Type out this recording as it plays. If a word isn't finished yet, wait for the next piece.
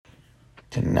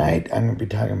Tonight, I'm going to be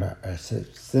talking about a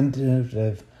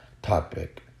sensitive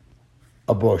topic,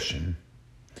 abortion.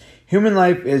 Human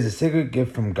life is a sacred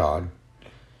gift from God.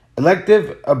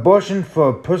 Elective abortion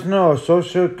for personal or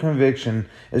social conviction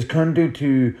is contrary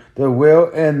to the will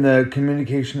and the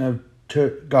communication of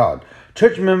God.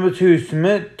 Church members who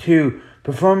submit to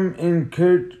perform,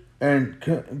 encourage,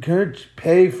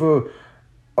 pay for,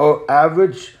 or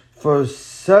average for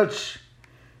such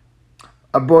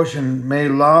abortion may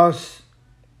lose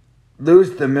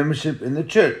their membership in the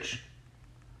church.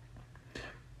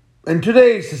 In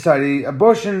today's society,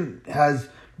 abortion has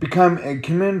become a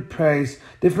common practice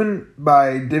different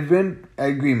by different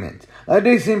agreements.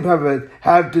 Latter-day Saint prophets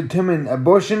have determined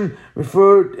abortion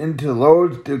referred into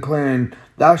laws declaring,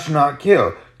 "Thou shalt not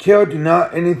kill. Kill, do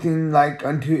not anything like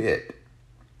unto it."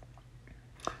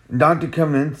 Doctrine and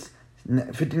Covenants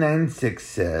 59:6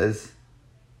 says,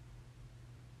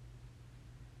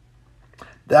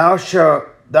 Thou shalt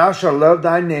love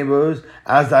thy neighbors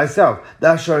as thyself.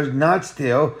 Thou shalt not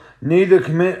steal, neither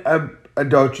commit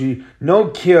adultery,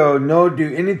 nor kill, nor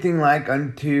do anything like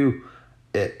unto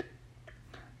it.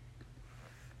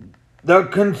 The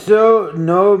concern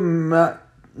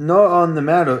on the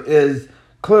matter is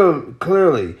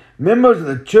clearly members of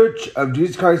the Church of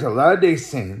Jesus Christ of Latter-day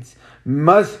Saints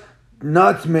must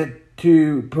not submit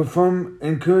to perform,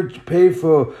 encourage, pay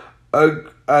for,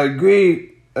 agree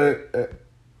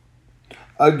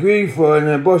for an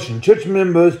abortion. Church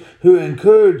members who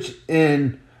encourage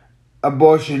an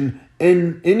abortion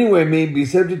in any way may be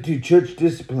subject to church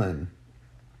discipline.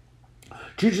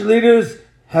 Church leaders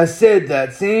have said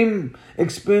that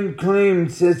same-sex claim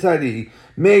society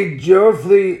may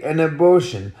joyfully an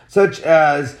abortion, such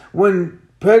as when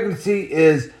pregnancy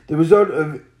is the result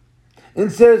of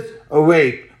incest or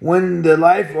rape, when the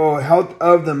life or health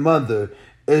of the mother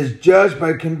is judged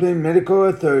by competent medical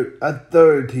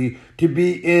authority to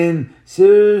be in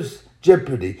serious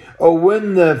jeopardy, or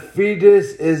when the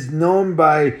fetus is known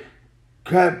by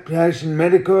competent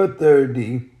medical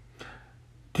authority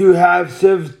to have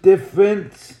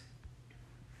self-defense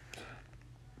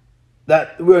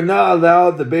that will not allow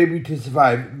the baby to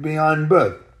survive beyond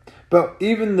birth. But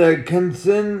even the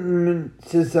consent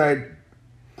society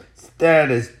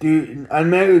status do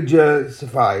automatically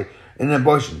justify an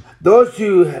abortion. Those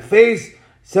who face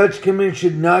such commitment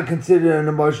should not consider an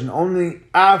abortion only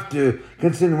after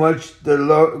considering which the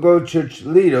local church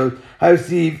leaders have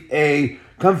received a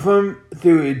confirmed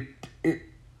through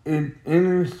in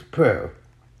prayer.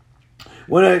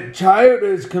 When a child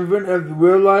is convinced of the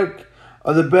real life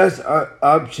of the best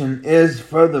option is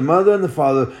for the mother and the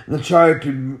father and the child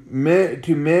to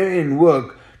marry and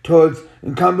work towards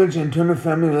incompetent internal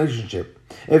family relationship.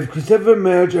 If considered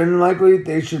marriage unlikely,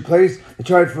 they should place the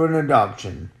child for an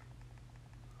adoption.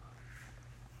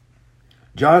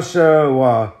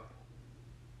 Joshua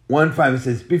 1:5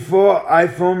 says, Before I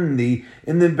formed thee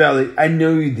in the belly, I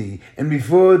knew thee, and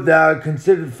before thou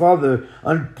considered father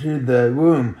unto the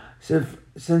womb,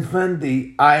 since from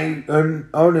thee I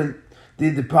ordained thee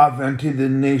the prophet unto the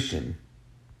nation.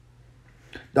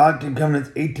 Doctrine and Covenants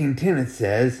 18:10 it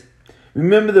says,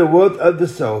 Remember the worth of the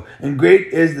soul, and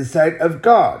great is the sight of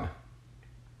God.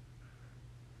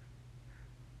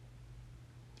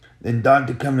 Then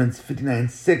Doctrine and Covenants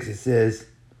 59:6 it says,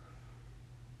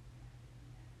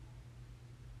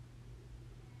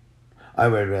 I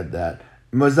already read that.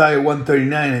 Mosiah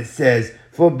 1:39 it says,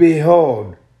 For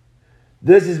behold,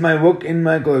 this is my work in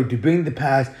my glory, to bring to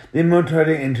pass the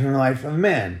immortality and eternal life of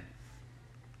man.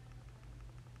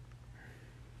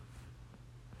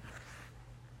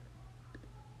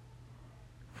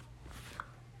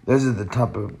 This is the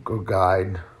topical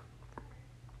guide.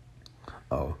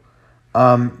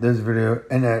 There's a video.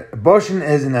 And abortion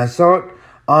is an assault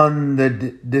on the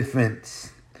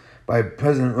defense by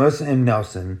President Russell M.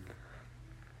 Nelson.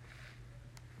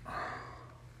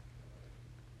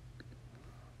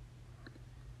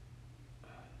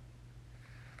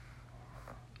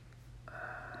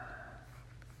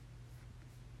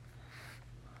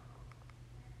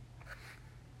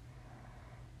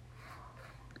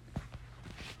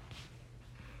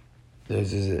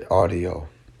 This is audio.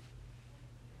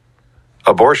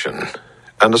 Abortion,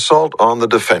 an Assault on the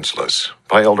Defenseless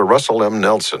by Elder Russell M.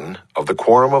 Nelson of the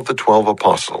Quorum of the 12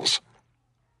 Apostles.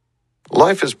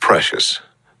 Life is precious.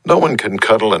 No one can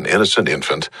cuddle an innocent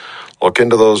infant, look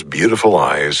into those beautiful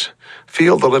eyes,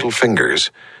 feel the little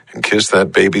fingers, and kiss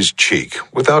that baby's cheek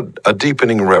without a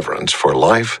deepening reverence for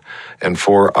life and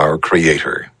for our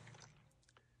Creator.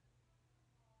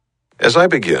 As I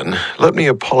begin, let me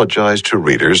apologize to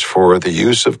readers for the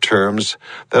use of terms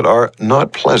that are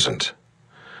not pleasant.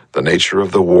 The nature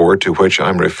of the war to which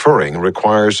I'm referring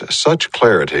requires such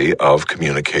clarity of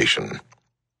communication.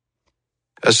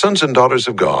 As sons and daughters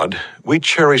of God, we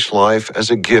cherish life as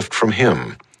a gift from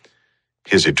Him.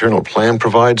 His eternal plan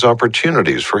provides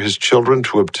opportunities for His children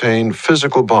to obtain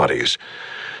physical bodies,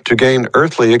 to gain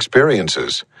earthly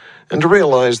experiences, and to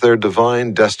realize their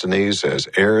divine destinies as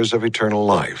heirs of eternal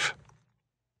life.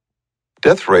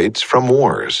 Death rates from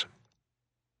wars.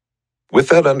 With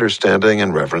that understanding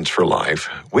and reverence for life,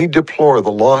 we deplore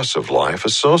the loss of life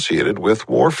associated with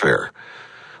warfare.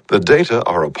 The data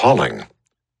are appalling.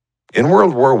 In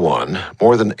World War I,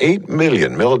 more than 8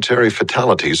 million military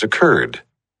fatalities occurred.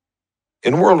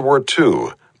 In World War II,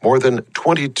 more than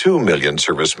 22 million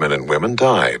servicemen and women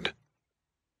died.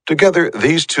 Together,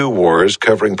 these two wars,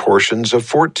 covering portions of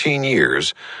 14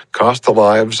 years, cost the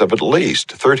lives of at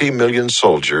least 30 million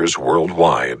soldiers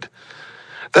worldwide.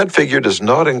 That figure does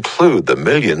not include the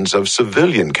millions of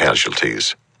civilian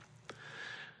casualties.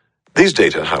 These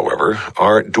data, however,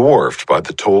 are dwarfed by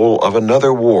the toll of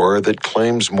another war that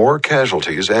claims more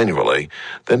casualties annually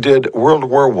than did World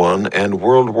War I and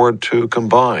World War II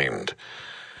combined.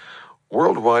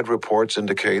 Worldwide reports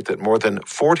indicate that more than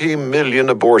 40 million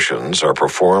abortions are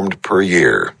performed per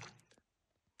year.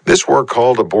 This war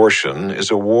called abortion is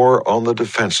a war on the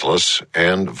defenseless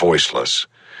and voiceless.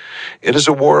 It is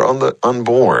a war on the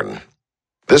unborn.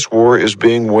 This war is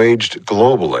being waged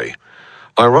globally.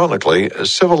 Ironically,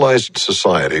 civilized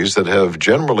societies that have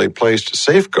generally placed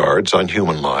safeguards on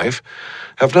human life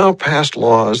have now passed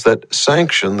laws that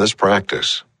sanction this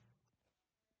practice.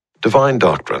 Divine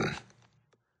doctrine.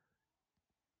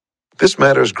 This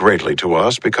matters greatly to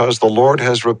us because the Lord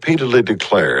has repeatedly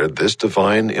declared this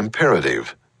divine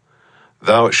imperative.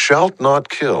 Thou shalt not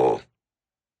kill.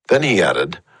 Then he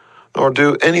added, nor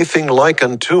do anything like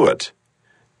unto it.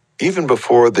 Even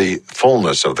before the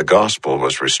fullness of the gospel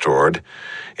was restored,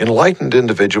 enlightened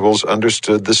individuals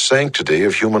understood the sanctity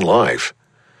of human life.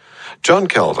 John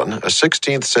Calvin, a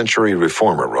 16th century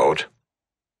reformer, wrote,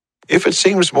 "If it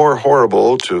seems more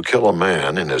horrible to kill a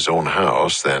man in his own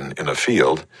house than in a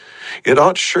field, it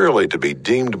ought surely to be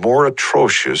deemed more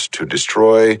atrocious to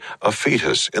destroy a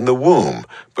fetus in the womb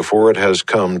before it has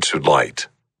come to light."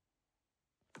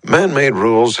 Man-made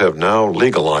rules have now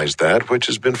legalized that which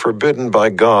has been forbidden by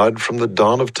God from the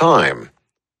dawn of time.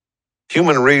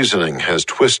 Human reasoning has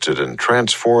twisted and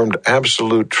transformed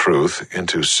absolute truth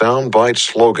into soundbite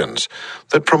slogans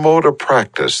that promote a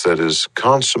practice that is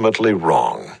consummately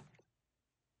wrong.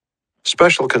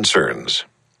 Special concerns.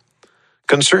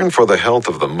 Concern for the health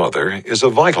of the mother is a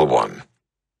vital one,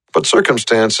 but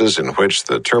circumstances in which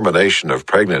the termination of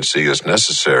pregnancy is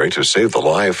necessary to save the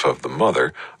life of the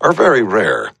mother are very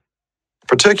rare,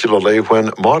 particularly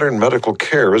when modern medical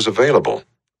care is available.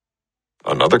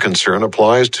 Another concern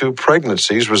applies to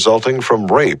pregnancies resulting from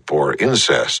rape or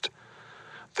incest.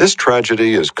 This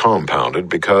tragedy is compounded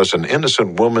because an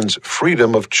innocent woman's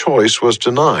freedom of choice was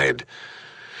denied.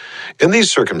 In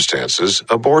these circumstances,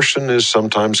 abortion is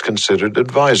sometimes considered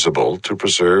advisable to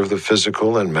preserve the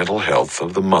physical and mental health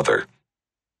of the mother.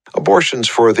 Abortions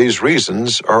for these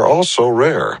reasons are also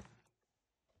rare.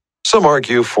 Some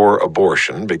argue for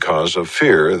abortion because of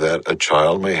fear that a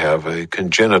child may have a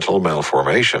congenital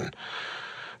malformation.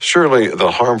 Surely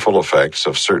the harmful effects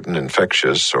of certain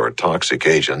infectious or toxic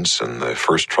agents in the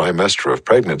first trimester of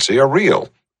pregnancy are real.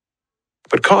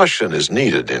 But caution is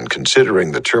needed in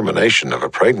considering the termination of a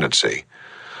pregnancy.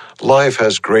 Life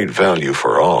has great value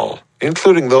for all,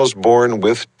 including those born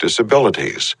with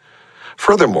disabilities.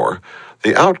 Furthermore,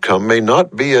 the outcome may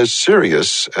not be as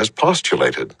serious as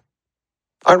postulated.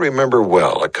 I remember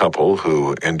well a couple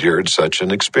who endured such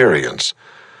an experience.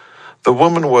 The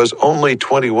woman was only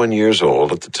 21 years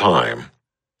old at the time,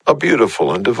 a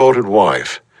beautiful and devoted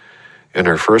wife. In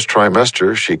her first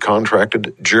trimester, she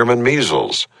contracted German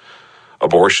measles.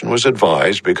 Abortion was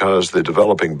advised because the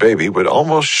developing baby would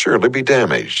almost surely be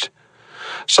damaged.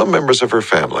 Some members of her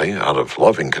family, out of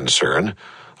loving concern,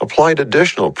 applied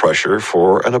additional pressure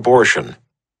for an abortion.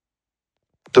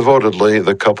 Devotedly,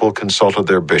 the couple consulted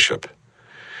their bishop.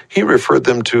 He referred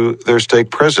them to their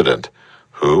stake president,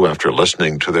 who, after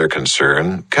listening to their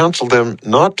concern, counseled them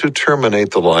not to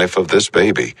terminate the life of this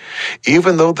baby,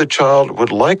 even though the child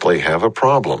would likely have a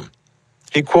problem.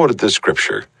 He quoted this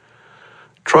scripture,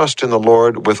 "Trust in the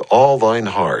Lord with all thine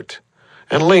heart,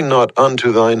 and lean not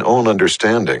unto thine own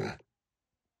understanding.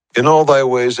 In all thy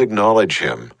ways acknowledge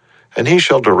him, and he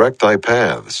shall direct thy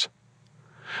paths."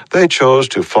 They chose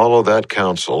to follow that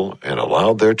counsel and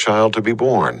allowed their child to be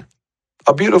born.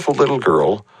 A beautiful little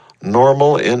girl,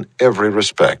 normal in every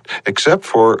respect, except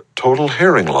for total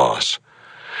hearing loss.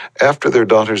 After their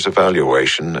daughter's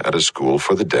evaluation at a school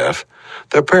for the deaf,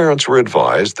 their parents were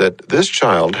advised that this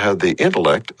child had the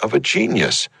intellect of a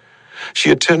genius.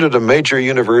 She attended a major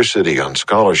university on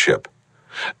scholarship.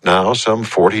 Now, some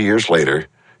 40 years later,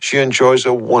 she enjoys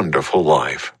a wonderful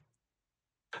life.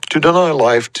 To deny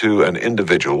life to an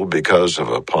individual because of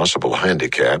a possible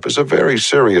handicap is a very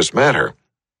serious matter.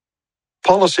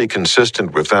 Policy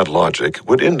consistent with that logic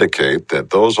would indicate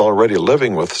that those already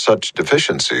living with such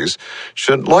deficiencies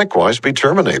should likewise be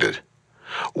terminated.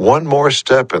 One more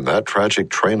step in that tragic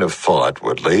train of thought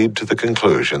would lead to the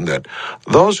conclusion that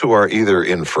those who are either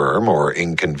infirm or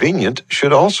inconvenient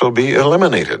should also be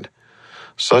eliminated.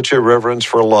 Such a reverence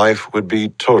for life would be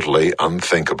totally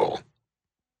unthinkable.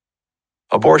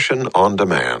 Abortion on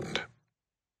demand.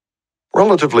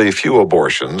 Relatively few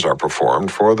abortions are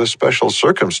performed for the special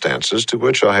circumstances to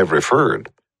which I have referred.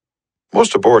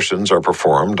 Most abortions are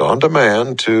performed on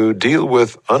demand to deal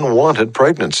with unwanted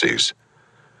pregnancies.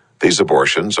 These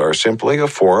abortions are simply a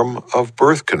form of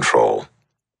birth control.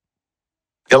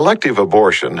 Elective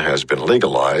abortion has been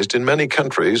legalized in many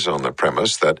countries on the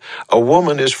premise that a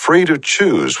woman is free to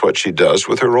choose what she does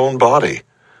with her own body.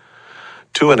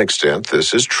 To an extent,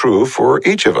 this is true for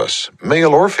each of us,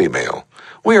 male or female.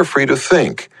 We are free to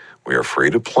think, we are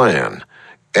free to plan,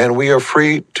 and we are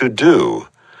free to do.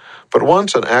 But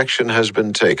once an action has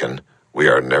been taken, we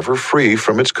are never free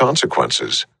from its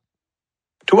consequences.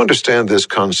 To understand this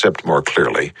concept more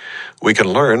clearly, we can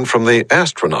learn from the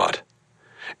astronaut.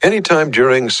 Anytime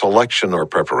during selection or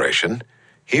preparation,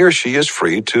 he or she is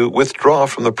free to withdraw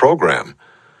from the program.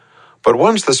 But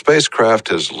once the spacecraft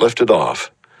has lifted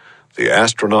off, the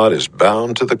astronaut is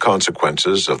bound to the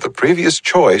consequences of the previous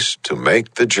choice to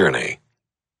make the journey.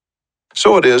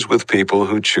 So it is with people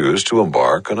who choose to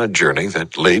embark on a journey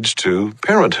that leads to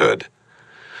parenthood.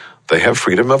 They have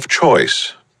freedom of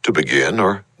choice to begin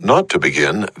or not to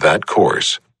begin that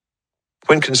course.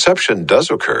 When conception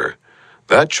does occur,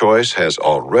 that choice has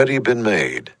already been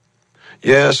made.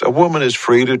 Yes, a woman is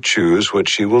free to choose what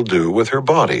she will do with her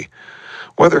body.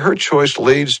 Whether her choice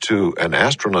leads to an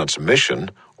astronaut's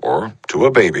mission or to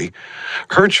a baby,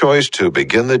 her choice to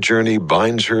begin the journey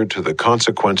binds her to the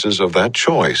consequences of that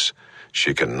choice.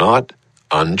 She cannot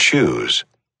unchoose.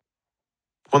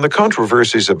 When the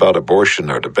controversies about abortion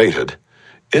are debated,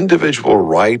 individual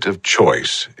right of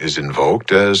choice is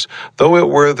invoked as though it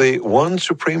were the one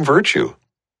supreme virtue.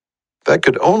 That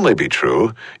could only be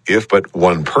true if but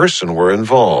one person were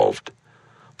involved.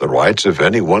 The rights of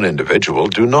any one individual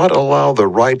do not allow the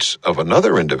rights of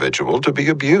another individual to be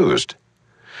abused.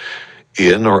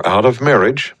 In or out of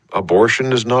marriage,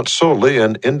 abortion is not solely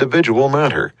an individual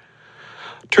matter.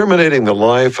 Terminating the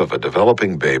life of a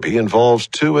developing baby involves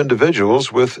two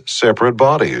individuals with separate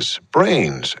bodies,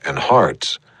 brains, and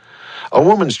hearts. A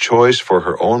woman's choice for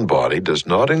her own body does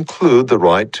not include the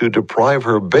right to deprive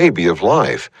her baby of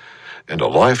life and a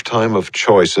lifetime of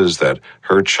choices that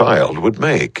her child would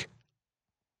make.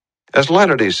 As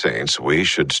Latter-day Saints, we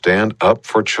should stand up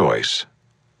for choice,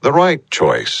 the right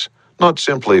choice, not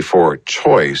simply for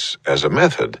choice as a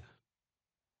method.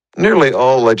 Nearly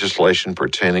all legislation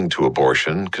pertaining to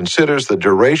abortion considers the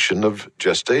duration of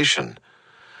gestation.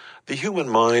 The human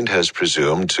mind has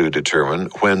presumed to determine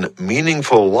when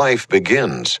meaningful life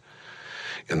begins.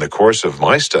 In the course of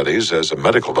my studies as a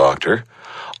medical doctor,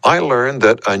 I learned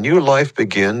that a new life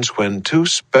begins when two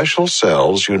special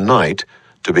cells unite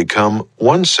to become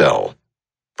one cell,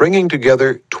 bringing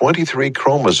together 23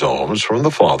 chromosomes from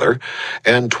the father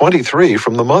and 23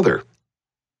 from the mother.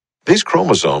 These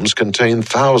chromosomes contain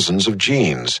thousands of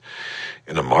genes,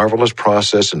 in a marvelous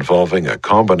process involving a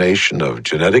combination of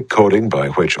genetic coding by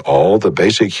which all the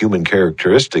basic human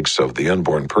characteristics of the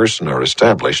unborn person are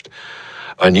established.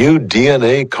 A new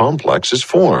DNA complex is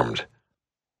formed.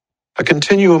 A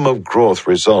continuum of growth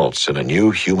results in a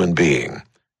new human being.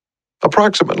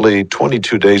 Approximately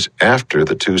 22 days after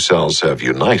the two cells have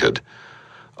united,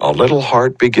 a little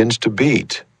heart begins to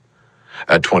beat.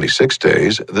 At 26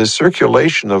 days, the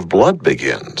circulation of blood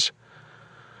begins.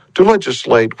 To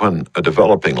legislate when a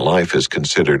developing life is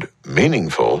considered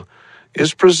meaningful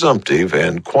is presumptive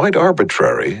and quite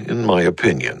arbitrary, in my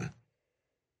opinion.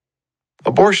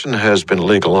 Abortion has been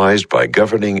legalized by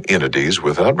governing entities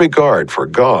without regard for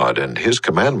God and His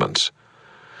commandments.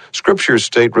 Scriptures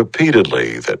state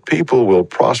repeatedly that people will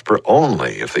prosper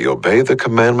only if they obey the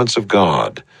commandments of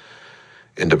God.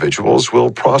 Individuals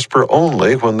will prosper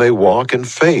only when they walk in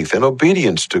faith and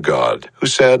obedience to God, who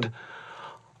said,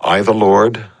 "I, the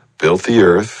Lord, built the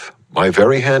earth, my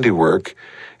very handiwork,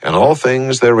 and all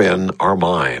things therein are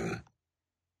mine.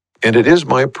 And it is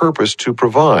my purpose to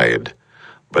provide,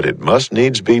 but it must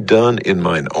needs be done in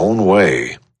mine own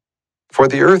way." For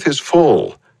the earth is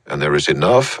full, and there is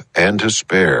enough and to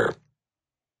spare.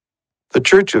 The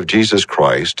Church of Jesus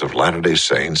Christ of Latter-day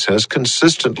Saints has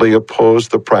consistently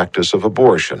opposed the practice of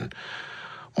abortion.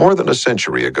 More than a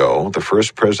century ago, the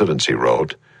First Presidency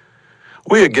wrote,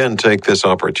 "We again take this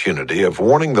opportunity of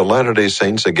warning the Latter-day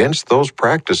Saints against those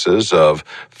practices of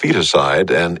feticide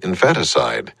and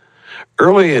infanticide."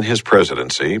 Early in his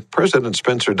presidency, President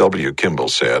Spencer W. Kimball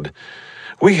said,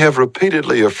 "We have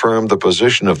repeatedly affirmed the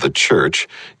position of the Church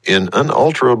in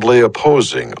unalterably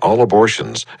opposing all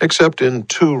abortions, except in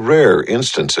two rare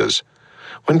instances: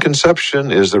 when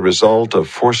conception is the result of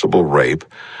forcible rape,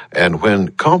 and when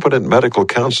competent medical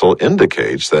counsel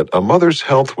indicates that a mother's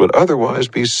health would otherwise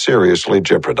be seriously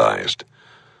jeopardized."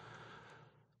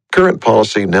 Current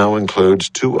policy now includes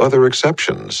two other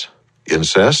exceptions: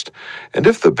 incest, and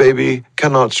if the baby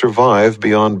cannot survive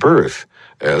beyond birth,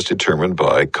 as determined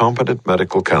by competent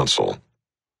medical counsel.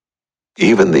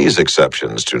 Even these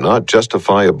exceptions do not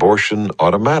justify abortion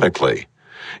automatically.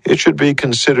 It should be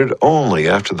considered only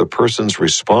after the persons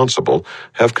responsible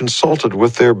have consulted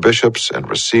with their bishops and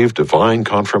received divine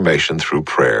confirmation through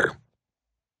prayer.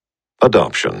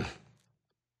 Adoption.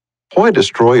 Why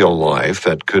destroy a life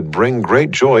that could bring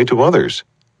great joy to others?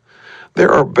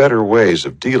 There are better ways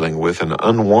of dealing with an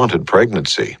unwanted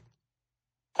pregnancy.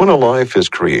 When a life is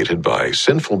created by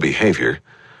sinful behavior,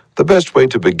 the best way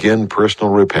to begin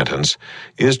personal repentance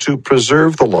is to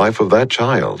preserve the life of that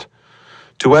child.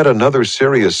 To add another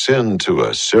serious sin to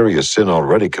a serious sin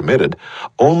already committed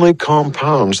only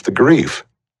compounds the grief.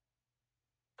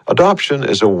 Adoption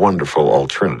is a wonderful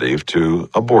alternative to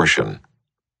abortion.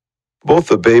 Both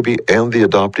the baby and the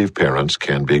adoptive parents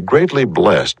can be greatly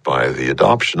blessed by the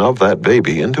adoption of that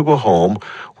baby into a home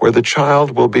where the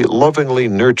child will be lovingly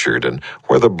nurtured and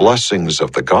where the blessings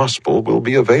of the gospel will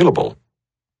be available.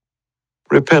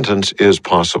 Repentance is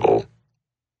possible.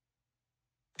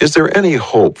 Is there any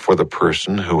hope for the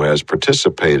person who has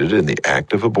participated in the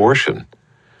act of abortion?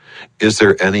 Is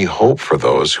there any hope for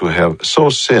those who have so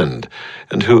sinned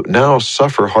and who now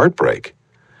suffer heartbreak?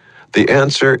 The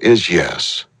answer is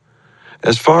yes.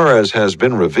 As far as has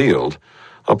been revealed,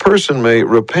 a person may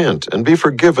repent and be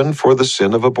forgiven for the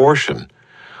sin of abortion.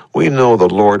 We know the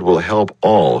Lord will help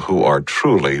all who are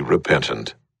truly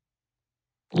repentant.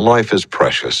 Life is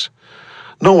precious.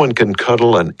 No one can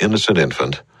cuddle an innocent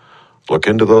infant, look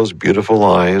into those beautiful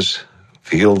eyes,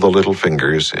 feel the little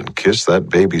fingers, and kiss that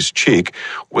baby's cheek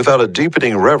without a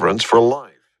deepening reverence for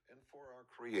life and for our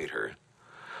Creator.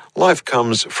 Life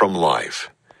comes from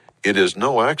life. It is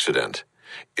no accident.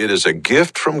 It is a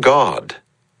gift from God.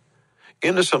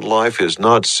 Innocent life is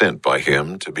not sent by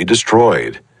Him to be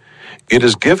destroyed. It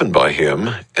is given by Him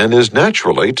and is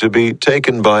naturally to be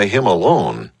taken by Him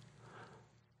alone.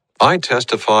 I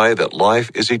testify that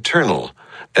life is eternal,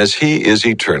 as He is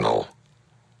eternal.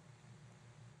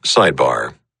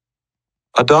 Sidebar.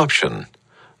 Adoption,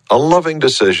 a loving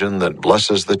decision that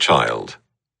blesses the child.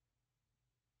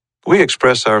 We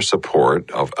express our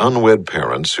support of unwed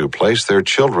parents who place their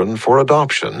children for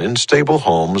adoption in stable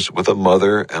homes with a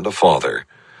mother and a father.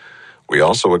 We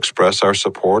also express our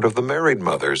support of the married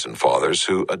mothers and fathers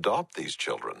who adopt these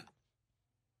children.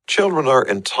 Children are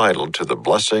entitled to the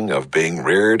blessing of being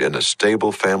reared in a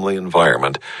stable family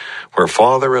environment where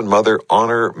father and mother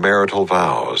honor marital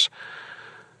vows.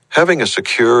 Having a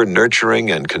secure,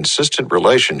 nurturing, and consistent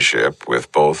relationship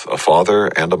with both a father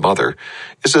and a mother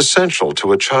is essential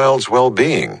to a child's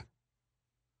well-being.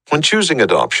 When choosing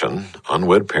adoption,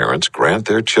 unwed parents grant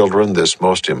their children this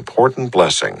most important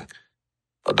blessing.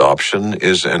 Adoption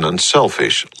is an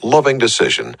unselfish, loving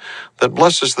decision that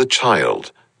blesses the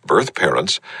child, birth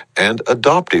parents, and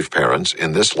adoptive parents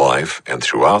in this life and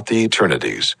throughout the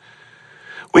eternities.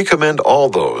 We commend all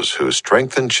those who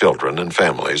strengthen children and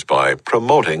families by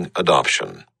promoting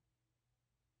adoption.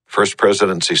 First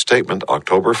Presidency Statement,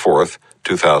 October 4th,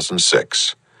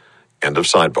 2006. End of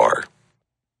sidebar.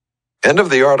 End of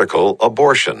the article,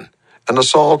 Abortion, an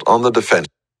Assault on the Defense.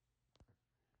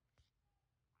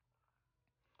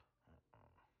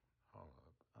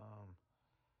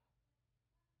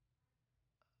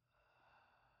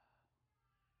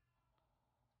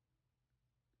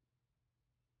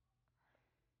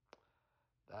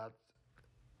 That's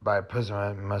by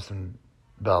President Muslim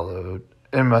Bellew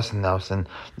and Muslim Nelson.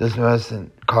 This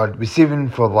lesson called Receiving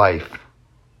for Life.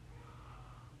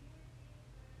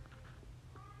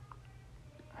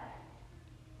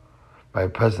 By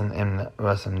President M.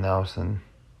 Russell Nelson.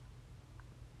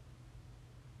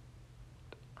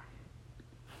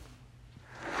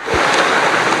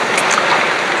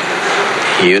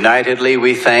 Unitedly,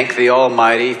 we thank the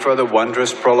Almighty for the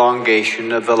wondrous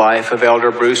prolongation of the life of Elder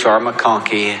Bruce R.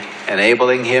 McConkie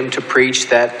enabling him to preach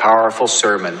that powerful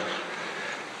sermon.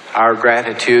 Our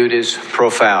gratitude is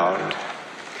profound.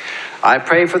 I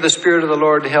pray for the Spirit of the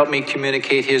Lord to help me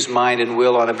communicate his mind and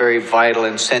will on a very vital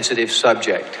and sensitive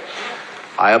subject.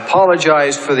 I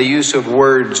apologize for the use of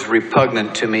words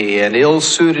repugnant to me and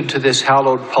ill-suited to this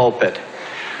hallowed pulpit.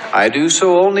 I do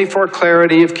so only for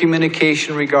clarity of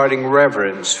communication regarding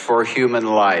reverence for human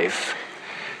life.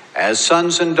 As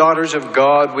sons and daughters of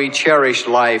God, we cherish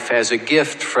life as a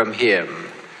gift from him.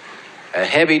 A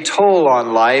heavy toll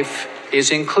on life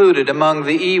is included among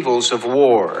the evils of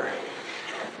war.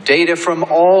 Data from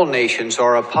all nations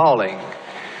are appalling.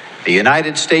 The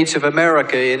United States of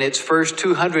America, in its first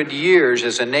 200 years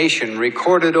as a nation,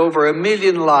 recorded over 1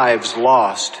 million lives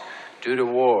lost due to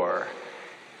war.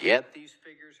 Yet these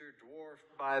figures are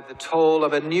dwarfed by the toll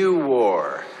of a new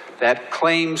war that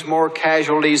claims more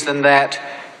casualties than that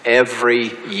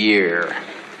every year.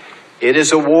 It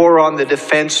is a war on the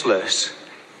defenseless,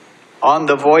 on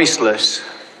the voiceless.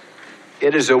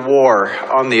 It is a war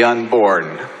on the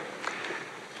unborn.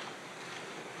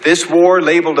 This war,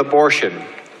 labeled abortion,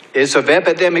 is of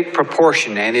epidemic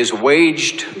proportion and is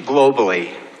waged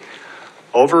globally.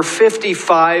 Over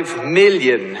 55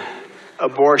 million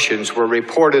abortions were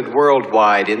reported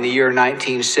worldwide in the year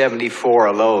 1974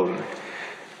 alone.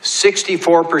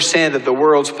 64% of the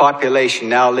world's population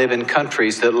now live in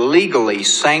countries that legally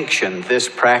sanction this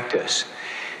practice.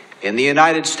 In the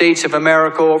United States of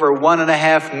America, over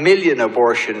 1.5 million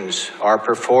abortions are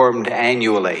performed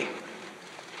annually.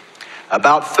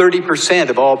 About 30%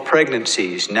 of all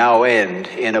pregnancies now end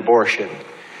in abortion.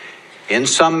 In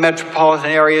some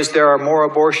metropolitan areas, there are more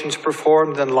abortions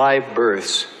performed than live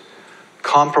births.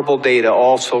 Comparable data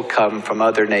also come from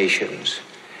other nations.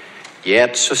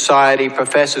 Yet society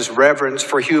professes reverence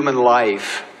for human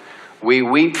life. We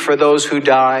weep for those who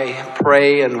die,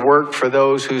 pray and work for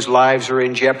those whose lives are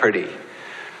in jeopardy.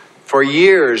 For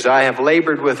years, I have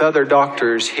labored with other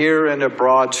doctors here and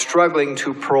abroad, struggling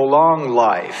to prolong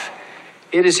life.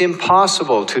 It is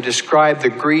impossible to describe the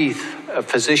grief a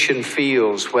physician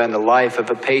feels when the life of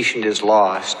a patient is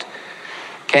lost.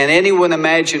 Can anyone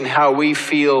imagine how we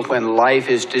feel when life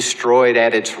is destroyed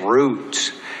at its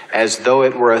roots, as though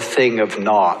it were a thing of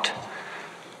naught?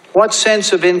 What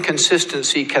sense of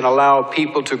inconsistency can allow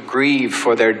people to grieve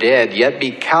for their dead, yet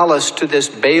be callous to this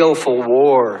baleful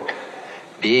war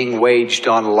being waged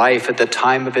on life at the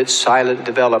time of its silent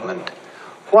development?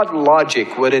 What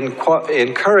logic would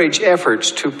encourage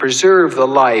efforts to preserve the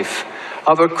life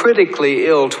of a critically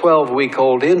ill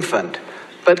 12-week-old infant,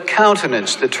 but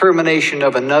countenance the termination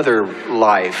of another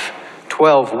life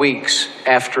 12 weeks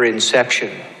after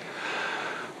inception?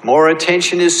 More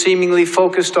attention is seemingly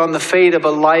focused on the fate of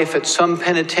a life at some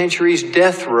penitentiary's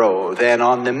death row than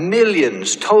on the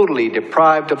millions totally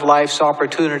deprived of life's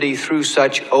opportunity through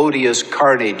such odious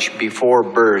carnage before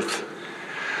birth.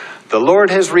 The Lord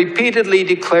has repeatedly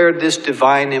declared this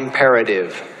divine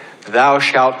imperative, "Thou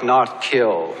shalt not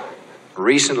kill."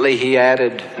 Recently he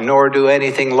added, "Nor do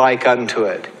anything like unto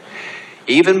it."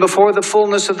 Even before the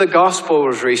fullness of the gospel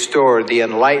was restored, the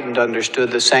enlightened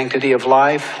understood the sanctity of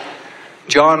life.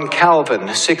 John Calvin,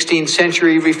 a 16th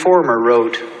century reformer,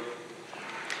 wrote,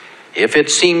 "If it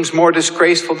seems more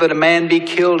disgraceful that a man be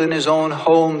killed in his own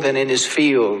home than in his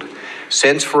field,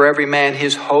 since for every man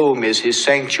his home is his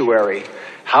sanctuary,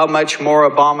 how much more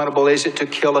abominable is it to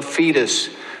kill a fetus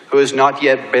who has not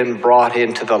yet been brought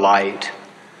into the light?"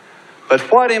 But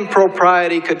what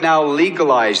impropriety could now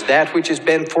legalize that which has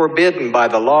been forbidden by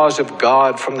the laws of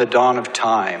God from the dawn of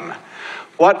time?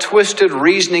 What twisted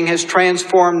reasoning has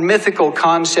transformed mythical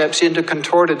concepts into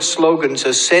contorted slogans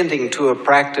assenting to a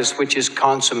practice which is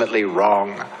consummately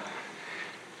wrong?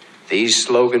 These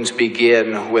slogans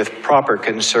begin with proper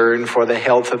concern for the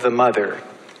health of the mother.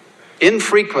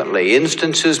 Infrequently,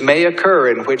 instances may occur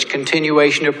in which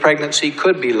continuation of pregnancy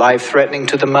could be life-threatening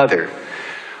to the mother.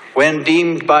 When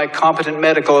deemed by competent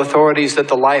medical authorities that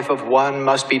the life of one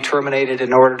must be terminated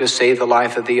in order to save the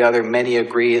life of the other, many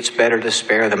agree it's better to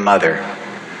spare the mother.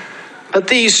 But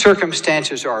these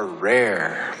circumstances are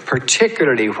rare,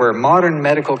 particularly where modern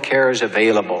medical care is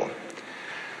available.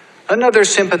 Another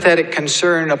sympathetic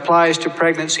concern applies to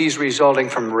pregnancies resulting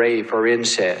from rape or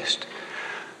incest.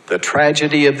 The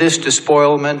tragedy of this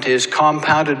despoilment is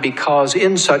compounded because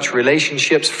in such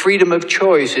relationships, freedom of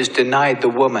choice is denied the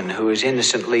woman who is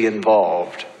innocently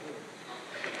involved.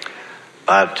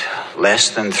 But less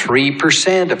than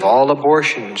 3% of all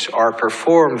abortions are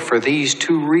performed for these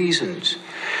two reasons.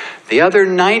 The other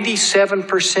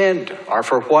 97% are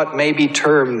for what may be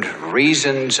termed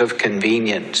reasons of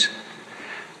convenience.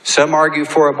 Some argue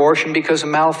for abortion because a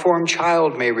malformed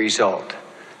child may result.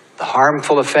 The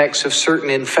harmful effects of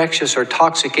certain infectious or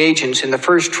toxic agents in the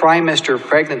first trimester of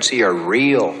pregnancy are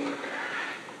real.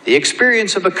 The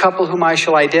experience of a couple whom I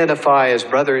shall identify as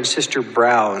Brother and Sister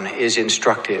Brown is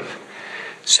instructive.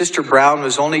 Sister Brown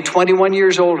was only 21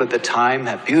 years old at the time,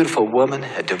 a beautiful woman,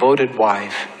 a devoted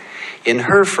wife. In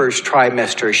her first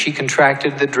trimester, she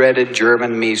contracted the dreaded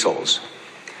German measles.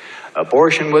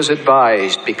 Abortion was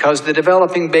advised because the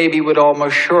developing baby would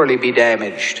almost surely be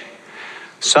damaged.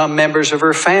 Some members of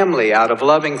her family, out of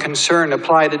loving concern,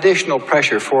 applied additional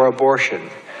pressure for abortion.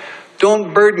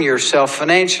 Don't burden yourself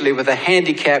financially with a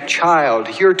handicapped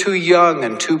child. You're too young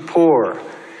and too poor.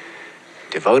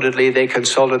 Devotedly, they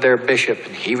consulted their bishop,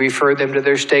 and he referred them to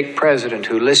their stake president,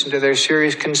 who listened to their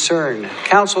serious concern,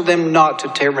 counseled them not to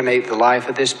terminate the life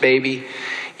of this baby,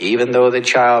 even though the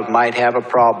child might have a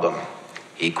problem.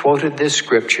 He quoted this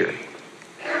scripture,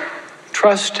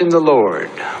 "Trust in the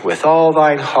Lord with all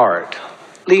thine heart.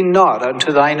 Lean not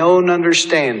unto thine own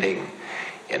understanding.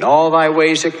 In all thy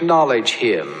ways acknowledge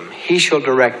him. He shall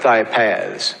direct thy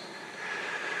paths."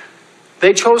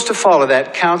 They chose to follow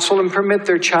that counsel and permit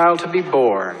their child to be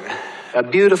born, a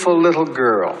beautiful little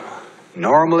girl,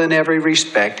 normal in every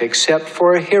respect except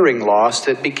for a hearing loss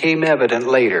that became evident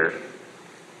later.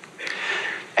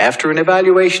 After an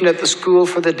evaluation at the School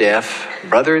for the Deaf,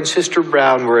 Brother and Sister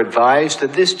Brown were advised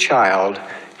that this child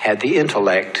had the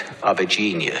intellect of a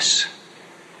genius.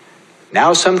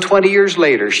 Now, some 20 years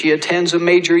later, she attends a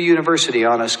major university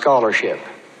on a scholarship.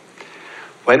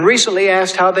 When recently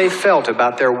asked how they felt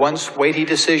about their once weighty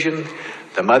decision,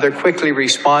 the mother quickly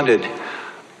responded,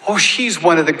 "Oh, she's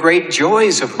one of the great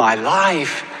joys of my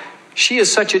life. She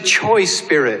is such a choice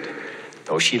spirit.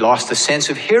 Though she lost the sense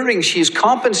of hearing, she is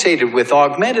compensated with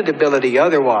augmented ability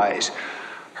otherwise.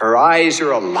 Her eyes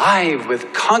are alive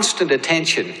with constant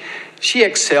attention. She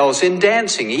excels in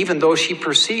dancing, even though she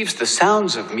perceives the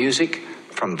sounds of music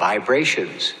from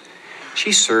vibrations.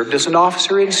 She served as an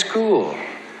officer in school.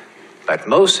 But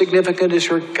most significant is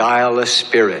her guileless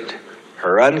spirit,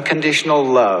 her unconditional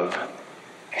love.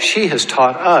 She has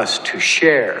taught us to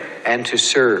share and to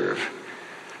serve.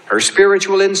 Her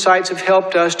spiritual insights have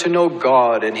helped us to know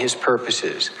God and his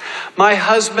purposes. My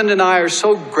husband and I are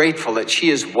so grateful that she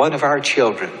is one of our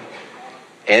children."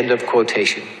 End of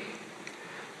quotation.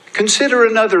 Consider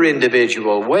another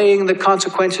individual weighing the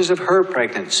consequences of her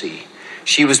pregnancy.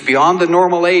 She was beyond the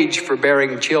normal age for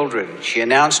bearing children. She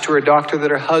announced to her doctor that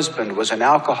her husband was an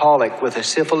alcoholic with a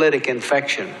syphilitic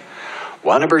infection.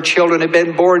 One of her children had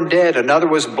been born dead, another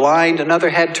was blind, another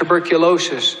had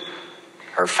tuberculosis.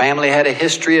 Her family had a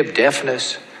history of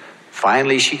deafness.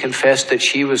 Finally, she confessed that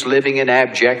she was living in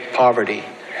abject poverty.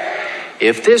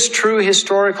 If this true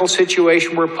historical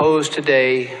situation were posed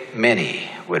today, many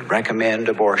would recommend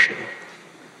abortion.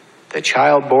 The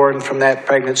child born from that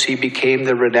pregnancy became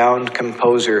the renowned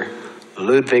composer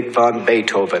Ludwig van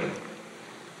Beethoven.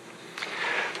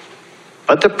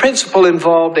 But the principle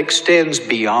involved extends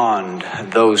beyond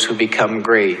those who become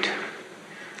great.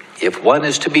 If one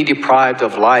is to be deprived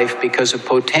of life because of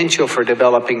potential for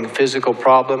developing physical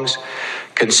problems,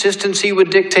 consistency would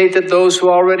dictate that those who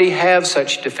already have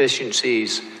such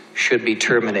deficiencies should be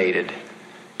terminated.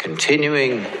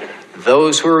 Continuing,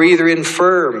 those who are either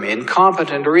infirm,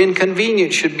 incompetent, or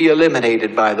inconvenient should be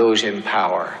eliminated by those in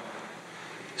power.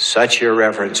 Such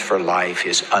irreverence for life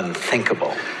is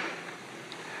unthinkable.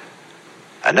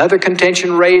 Another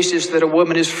contention raised is that a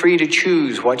woman is free to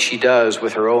choose what she does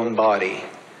with her own body.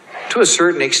 To a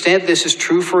certain extent, this is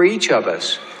true for each of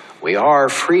us. We are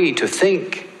free to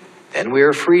think, then we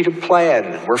are free to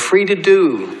plan, we're free to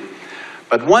do.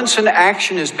 But once an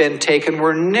action has been taken,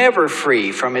 we're never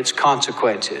free from its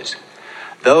consequences.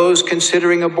 Those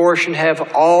considering abortion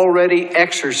have already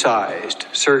exercised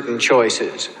certain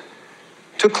choices.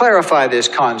 To clarify this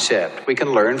concept, we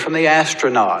can learn from the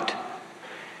astronaut.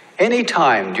 Any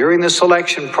time during the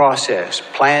selection process,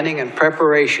 planning and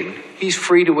preparation, he's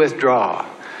free to withdraw.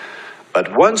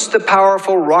 But once the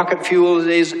powerful rocket fuel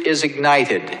is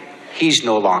ignited, he's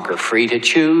no longer free to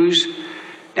choose.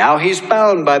 Now he's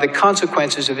bound by the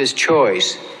consequences of his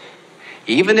choice.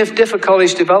 Even if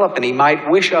difficulties develop and he might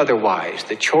wish otherwise,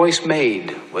 the choice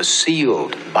made was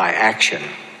sealed by action.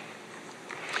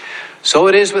 So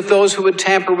it is with those who would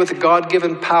tamper with the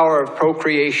God-given power of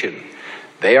procreation.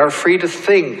 They are free to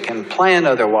think and plan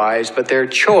otherwise, but their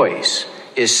choice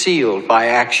is sealed by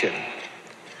action.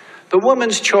 The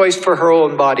woman's choice for her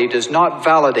own body does not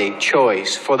validate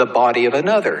choice for the body of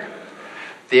another.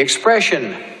 The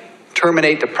expression,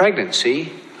 terminate the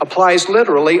pregnancy, applies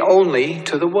literally only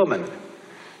to the woman.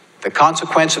 The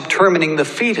consequence of terminating the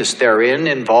fetus therein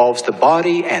involves the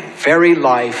body and very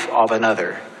life of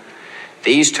another.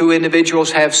 These two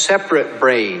individuals have separate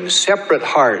brains, separate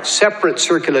hearts, separate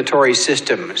circulatory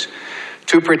systems.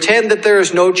 To pretend that there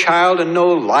is no child and no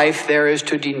life there is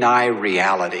to deny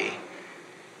reality.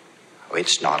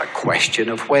 It's not a question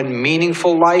of when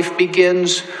meaningful life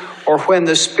begins or when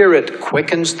the spirit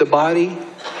quickens the body.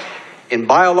 In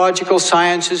biological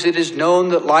sciences, it is known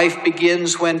that life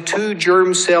begins when two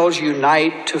germ cells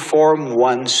unite to form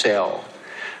one cell,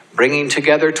 bringing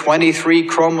together 23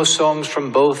 chromosomes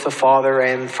from both the father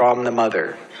and from the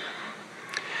mother.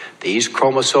 These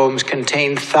chromosomes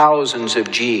contain thousands of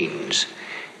genes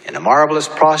in a marvelous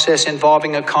process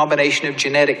involving a combination of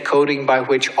genetic coding by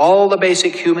which all the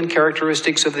basic human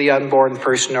characteristics of the unborn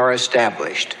person are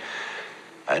established.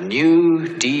 A new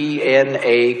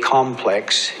DNA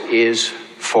complex is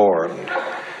formed.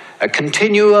 A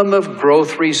continuum of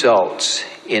growth results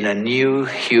in a new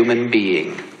human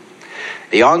being.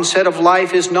 The onset of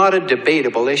life is not a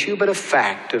debatable issue, but a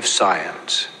fact of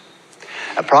science.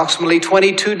 Approximately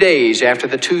 22 days after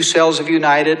the two cells have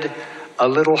united, a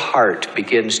little heart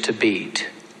begins to beat.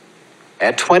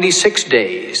 At 26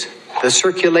 days, the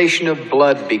circulation of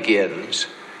blood begins.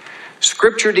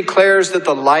 Scripture declares that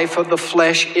the life of the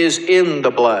flesh is in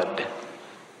the blood.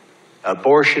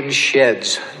 Abortion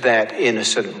sheds that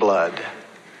innocent blood.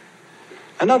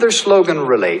 Another slogan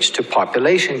relates to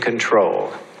population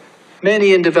control.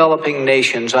 Many in developing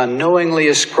nations unknowingly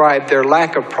ascribe their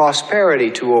lack of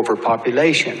prosperity to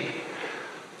overpopulation.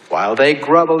 While they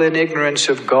grovel in ignorance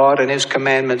of God and His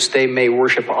commandments, they may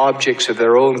worship objects of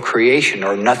their own creation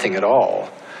or nothing at all,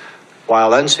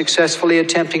 while unsuccessfully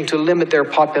attempting to limit their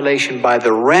population by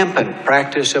the rampant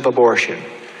practice of abortion.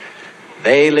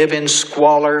 They live in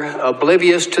squalor,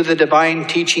 oblivious to the divine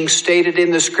teaching stated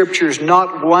in the Scriptures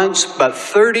not once but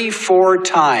 34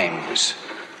 times,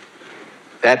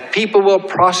 that people will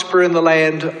prosper in the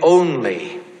land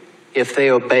only if they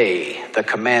obey the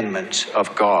commandments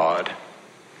of God.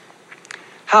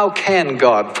 How can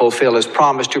God fulfill His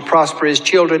promise to prosper His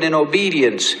children in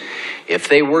obedience if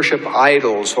they worship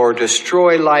idols or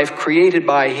destroy life created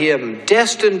by Him,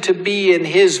 destined to be in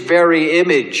His very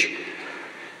image?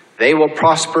 They will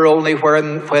prosper only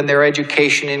when their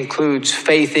education includes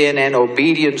faith in and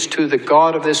obedience to the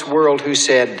God of this world who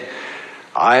said,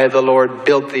 I, the Lord,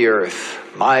 built the earth,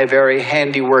 my very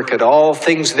handiwork, and all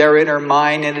things therein are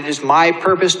mine, and it is my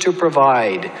purpose to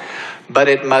provide. But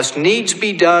it must needs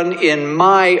be done in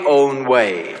my own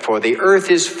way, for the earth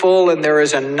is full and there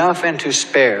is enough and to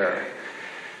spare.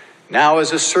 Now,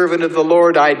 as a servant of the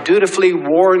Lord, I dutifully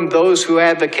warn those who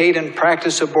advocate and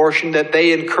practice abortion that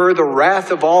they incur the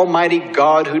wrath of Almighty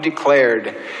God, who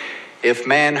declared, if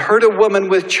man hurt a woman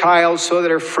with child so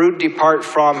that her fruit depart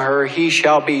from her, he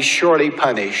shall be surely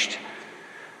punished.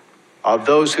 Of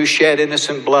those who shed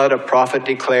innocent blood, a prophet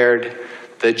declared,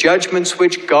 the judgments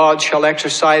which God shall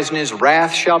exercise in His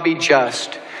wrath shall be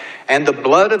just, and the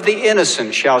blood of the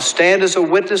innocent shall stand as a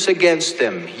witness against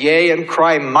them, yea, and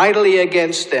cry mightily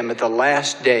against them at the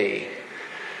last day.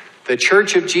 The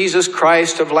Church of Jesus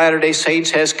Christ of Latter-day Saints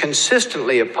has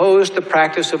consistently opposed the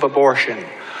practice of abortion.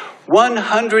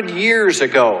 100 years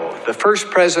ago, the first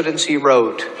presidency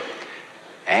wrote,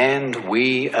 and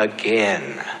we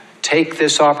again take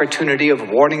this opportunity of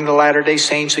warning the Latter-day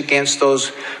Saints against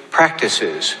those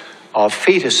practices of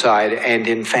feticide and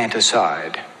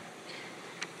infanticide.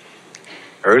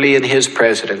 Early in his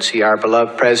presidency, our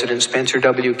beloved President Spencer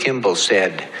W. Kimball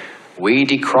said, we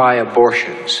decry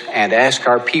abortions and ask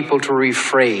our people to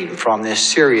refrain from this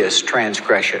serious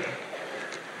transgression.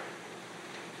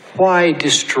 Why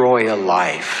destroy a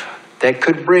life that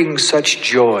could bring such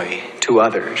joy to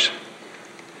others?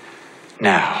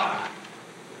 Now,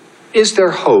 is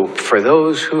there hope for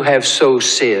those who have so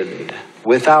sinned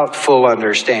without full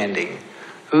understanding,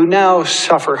 who now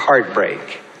suffer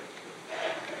heartbreak?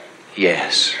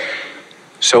 Yes.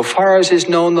 So far as is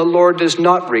known, the Lord does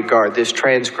not regard this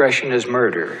transgression as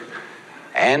murder.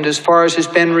 And as far as has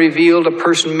been revealed, a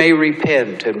person may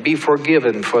repent and be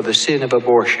forgiven for the sin of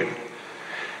abortion.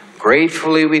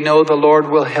 Gratefully, we know the Lord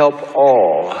will help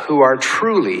all who are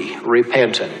truly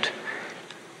repentant.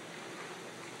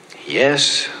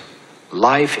 Yes,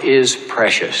 life is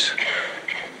precious.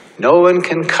 No one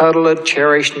can cuddle a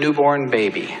cherished newborn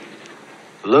baby,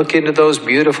 look into those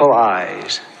beautiful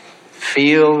eyes,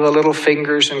 feel the little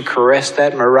fingers and caress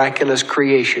that miraculous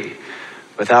creation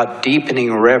without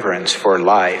deepening reverence for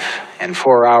life and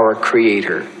for our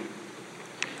Creator.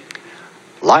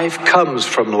 Life comes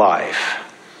from life.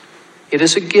 It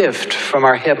is a gift from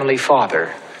our Heavenly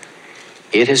Father.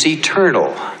 It is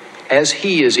eternal, as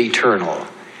He is eternal.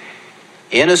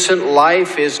 Innocent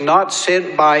life is not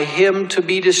sent by Him to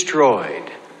be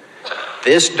destroyed.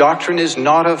 This doctrine is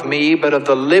not of me, but of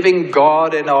the living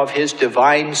God and of his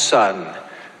divine Son,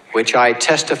 which I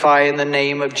testify in the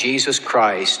name of Jesus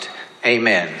Christ.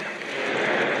 Amen.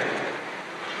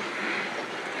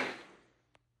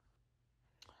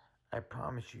 I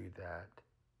promise you that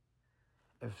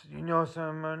if you know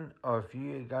someone or if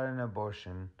you got an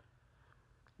abortion,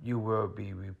 you will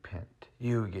be repent.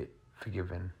 You will get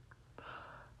forgiven.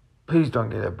 Please don't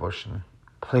get an abortion.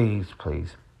 Please,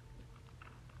 please.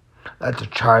 That's a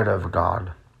child of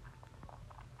God.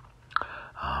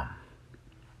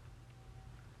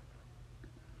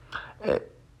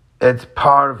 It's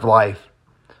part of life.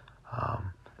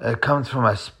 It comes from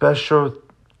a special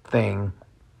thing,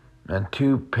 and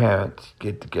two parents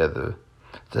get together.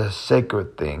 It's a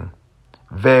sacred thing.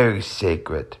 Very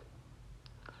sacred.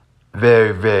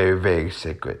 Very, very, very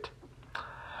sacred.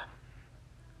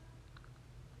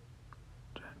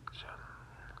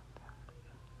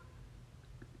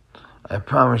 I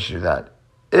promise you that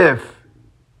if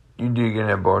you do get an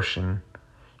abortion,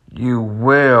 you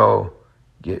will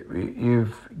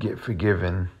get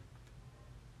forgiven.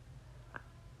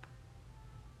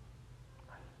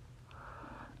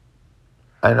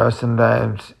 I know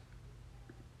sometimes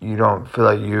you don't feel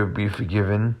like you'll be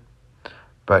forgiven,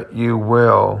 but you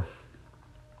will.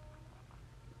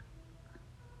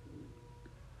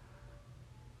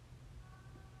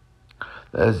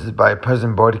 This is by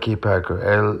President Boyd K.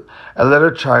 Parker. A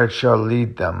little child shall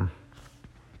lead them.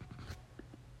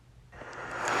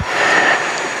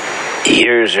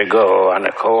 Years ago, on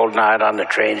a cold night in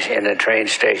a train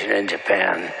station in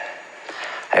Japan,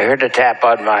 I heard a tap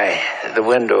on the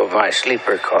window of my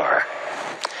sleeper car.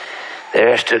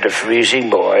 There stood a freezing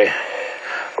boy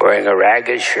wearing a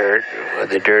ragged shirt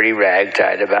with a dirty rag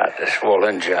tied about the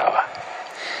swollen jaw.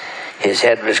 His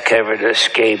head was covered with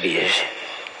scabies.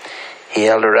 He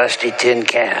held a rusty tin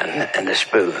can and a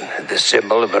spoon, the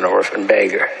symbol of an orphan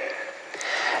beggar.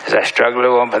 As I struggled to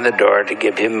open the door to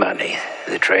give him money,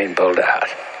 the train pulled out.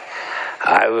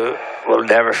 I will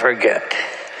never forget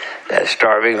that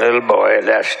starving little boy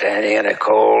left standing in the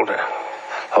cold,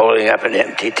 holding up an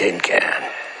empty tin can.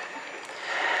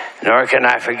 Nor can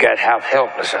I forget how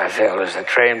helpless I felt as the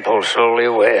train pulled slowly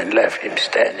away and left him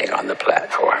standing on the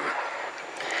platform.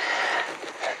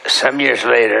 Some years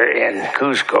later, in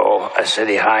Cusco, a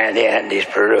city high in the Andes,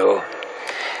 Peru,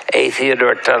 A.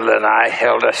 Theodore Tuttle and I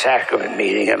held a sacrament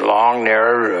meeting in a long,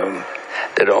 narrow room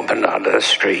that opened onto the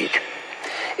street.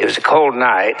 It was a cold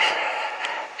night,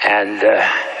 and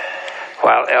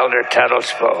while Elder Tuttle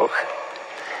spoke,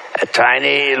 a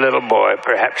tiny little boy,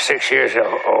 perhaps 6 years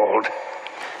old,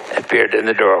 appeared in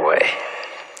the doorway.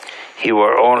 He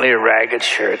wore only a ragged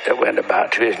shirt that went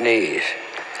about to his knees.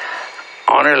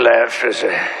 On her left was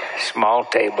a small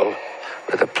table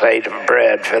with a plate of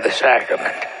bread for the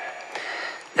sacrament.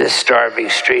 This starving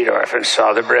street orphan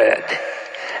saw the bread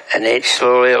and ate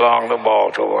slowly along the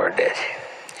wall toward it.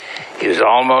 He was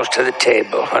almost to the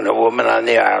table when a woman on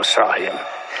the aisle saw him.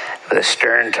 With a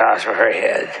stern toss of her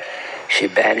head, she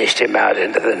banished him out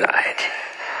into the night.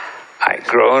 I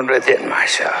groaned within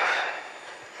myself.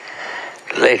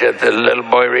 Later, the little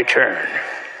boy returned.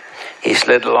 He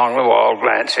slid along the wall,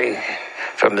 glancing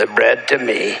from the bread to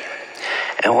me,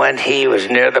 and when he was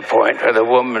near the point where the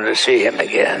woman would see him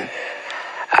again,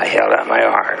 I held out my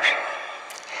arms.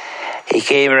 He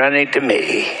came running to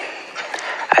me.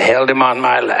 I held him on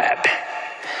my lap.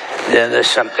 Then there's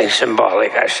something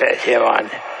symbolic. I set him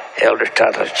on Elder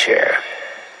Tuttle's chair.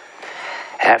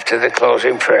 After the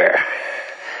closing prayer,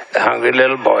 the hungry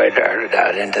little boy darted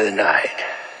out into the night.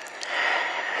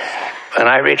 When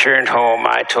I returned home,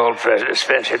 I told President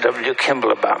Spencer W.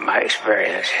 Kimball about my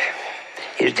experience.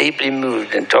 He was deeply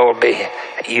moved and told me,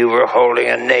 "You were holding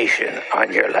a nation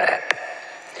on your lap."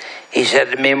 He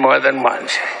said to me more than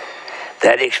once,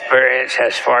 "That experience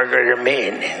has far greater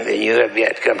meaning than you have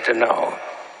yet come to know."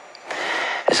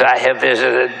 As I have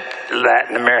visited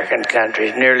Latin American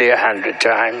countries nearly 100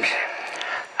 times,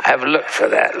 I have looked for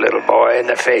that little boy in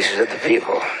the faces of the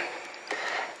people.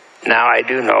 Now I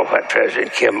do know what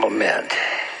President Kimball meant.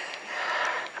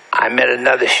 I met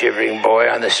another shivering boy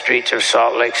on the streets of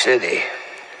Salt Lake City.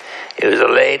 It was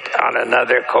late on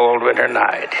another cold winter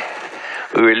night.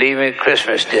 We were leaving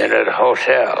Christmas dinner at a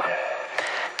hotel.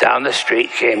 Down the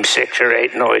street came 6 or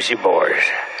 8 noisy boys.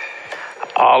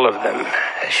 All of them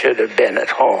should have been at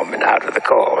home and out of the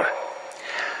cold.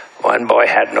 One boy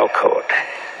had no coat.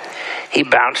 He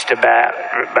bounced about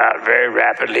very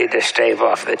rapidly to stave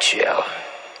off the chill.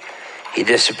 He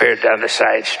disappeared down the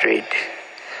side street,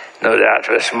 no doubt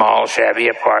to a small, shabby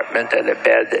apartment and a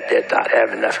bed that did not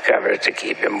have enough covers to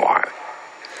keep him warm.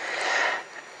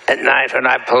 At night, when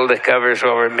I pulled the covers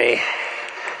over me,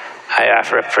 I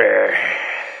offer a prayer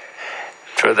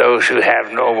for those who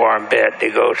have no warm bed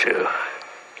to go to.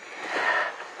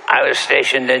 I was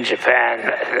stationed in Japan,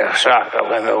 Osaka,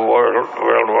 when the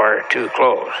World War II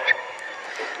closed.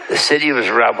 The city was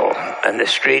rubble, and the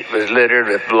street was littered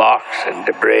with blocks and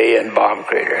debris and bomb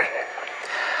craters.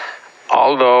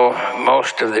 Although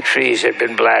most of the trees had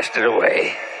been blasted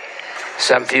away,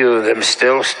 some few of them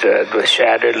still stood with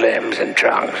shattered limbs and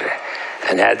trunks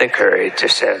and had the courage to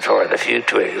send forth a few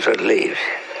twigs with leaves.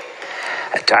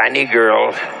 A tiny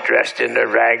girl, dressed in a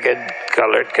ragged,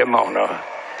 colored kimono,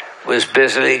 was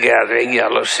busily gathering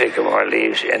yellow sycamore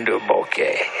leaves into a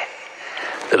bouquet.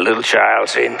 The little child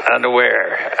seemed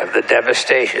unaware of the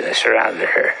devastation that surrounded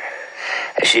her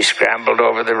as she scrambled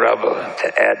over the rubble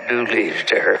to add new leaves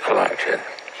to her collection.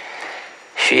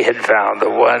 She had found the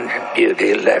one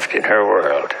beauty left in her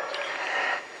world.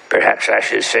 Perhaps I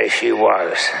should say she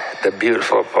was the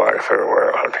beautiful part of her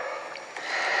world.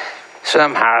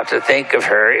 Somehow to think of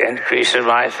her increases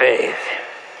my faith.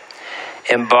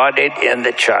 Embodied in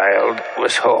the child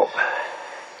was hope.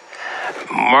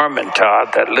 Mormon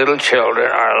taught that little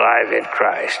children are alive in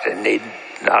Christ and need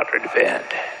not repent.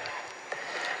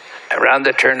 Around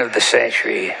the turn of the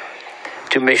century,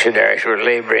 2 missionaries were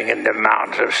laboring in the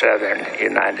mountains of southern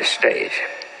United States.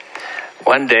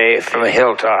 One day, from a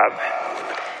hilltop,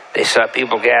 they saw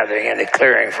people gathering in a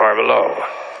clearing far below.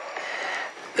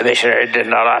 The missionaries did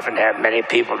not often have many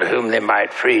people to whom they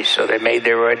might preach, so they made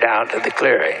their way down to the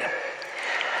clearing.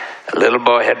 A little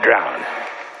boy had drowned.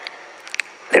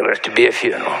 There was to be a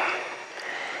funeral.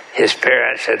 His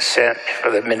parents had sent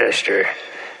for the minister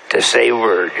to say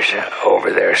words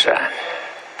over their son.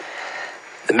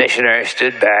 The missionary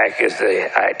stood back as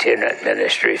the itinerant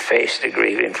ministry faced the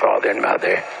grieving father and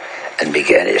mother and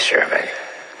began his sermon.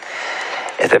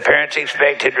 If the parents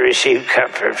expected to receive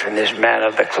comfort from this man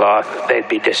of the cloth, they'd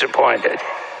be disappointed.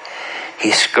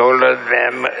 He scolded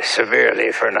them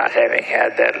severely for not having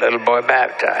had that little boy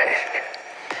baptized.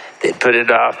 They'd put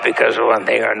it off because of one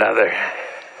thing or another,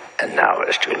 and now it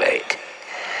was too late.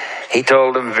 He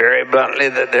told them very bluntly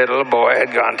that their little boy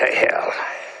had gone to hell,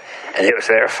 and it was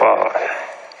their fault.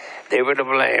 They were to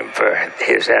blame for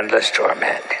his endless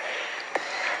torment.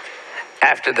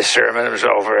 After the sermon was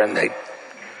over and the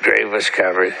grave was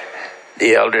covered,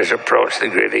 the elders approached the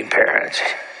grieving parents.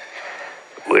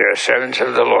 "We are servants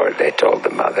of the Lord," they told the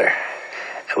mother,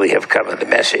 "and we have come with a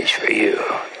message for you."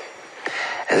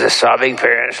 As the sobbing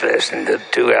parents listened, the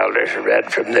 2 elders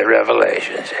read from the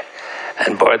Revelations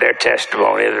and bore their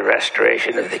testimony of the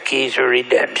restoration of the keys of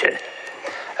redemption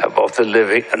of both the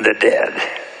living and the dead.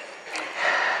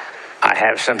 I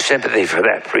have some sympathy for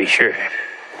that preacher.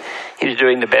 He was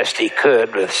doing the best he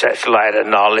could with such light of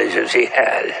knowledge as he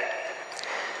had.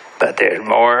 But there's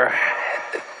more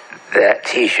that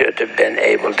he should have been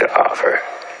able to offer.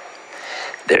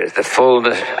 There's the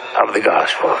fullness of the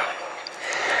gospel.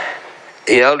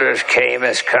 The elders came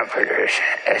as comforters,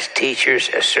 as teachers,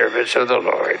 as servants of the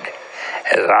Lord,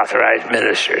 as authorized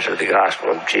ministers of the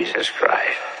gospel of Jesus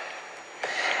Christ.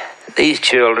 These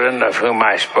children of whom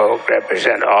I spoke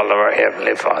represent all of our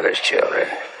Heavenly Father's children.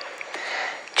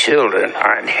 Children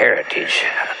are an heritage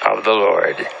of the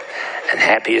Lord, and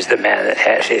happy is the man that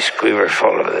has his quiver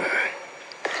full of them.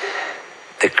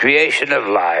 The creation of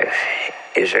life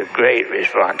is a great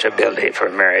responsibility for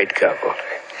married couples.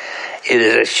 It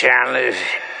is a challenge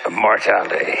of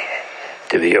mortality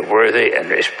to be a worthy and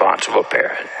responsible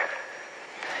parent.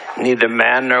 Neither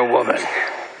man nor woman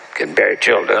can bear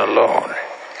children alone.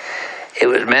 It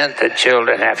was meant that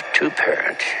children have 2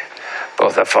 parents,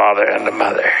 both a father and a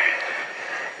mother.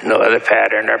 No other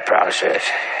pattern or process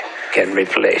can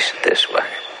replace this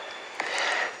one.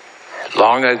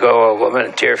 Long ago, a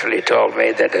woman tearfully told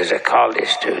me that as a college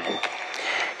student,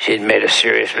 she'd made a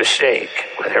serious mistake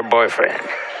with her boyfriend.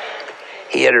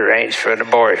 He had arranged for an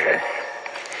abortion.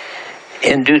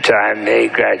 In due time, they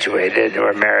graduated and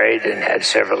were married and had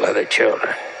several other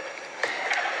children.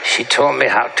 She told me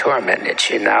how tormented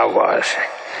she now was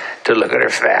to look at her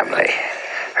family,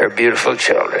 her beautiful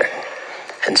children,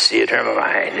 and see in her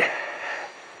mind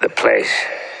the place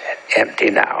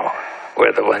empty now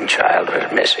where the one child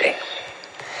was missing.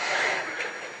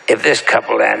 If this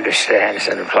couple understands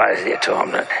and applies the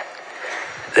atonement,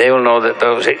 they will know that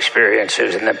those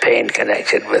experiences and the pain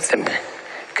connected with them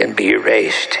can be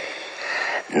erased.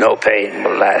 No pain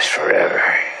will last forever.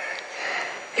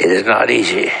 It is not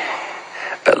easy,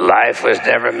 but life was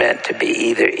never meant to be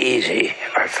either easy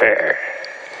or fair.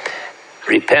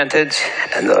 Repentance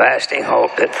and the lasting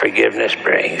hope that forgiveness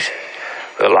brings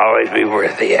will always be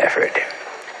worth the effort.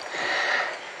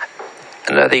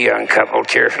 Another young couple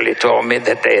cheerfully told me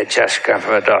that they had just come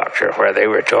from a doctor where they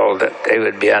were told that they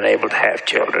would be unable to have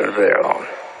children of their own.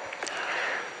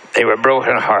 They were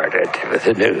broken-hearted with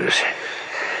the news.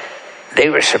 They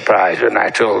were surprised when I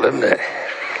told them that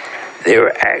they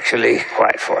were actually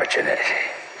quite fortunate.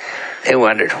 They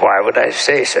wondered, why would I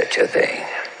say such a thing?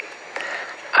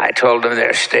 I told them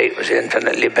their state was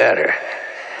infinitely better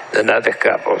than other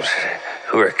couples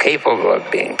who were capable of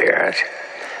being parents,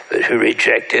 but who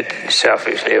rejected and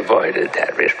selfishly avoided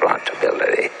that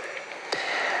responsibility.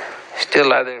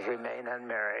 Still others remain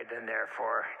unmarried and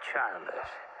therefore childless.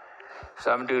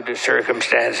 Some, due to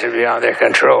circumstances beyond their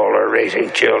control, are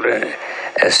raising children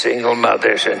as single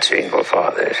mothers and single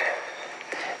fathers.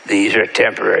 These are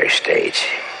temporary states.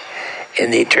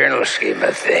 In the eternal scheme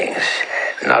of things,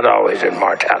 not always in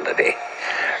mortality,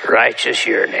 righteous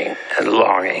yearning and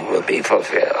longing will be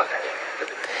fulfilled.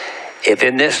 If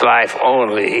in this life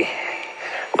only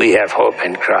we have hope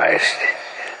in Christ,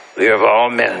 we are of all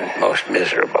men most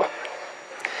miserable.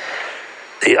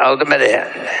 The ultimate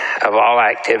end of all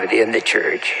activity in the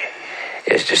church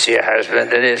is to see a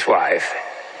husband and his wife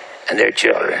and their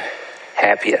children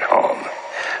happy at home,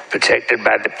 protected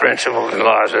by the principles and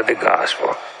laws of the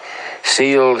gospel,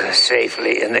 sealed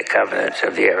safely in the covenants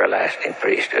of the everlasting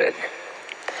priesthood.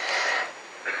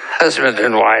 Husbands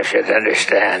and wives should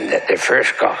understand that their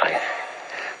first calling,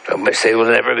 from which they will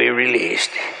never be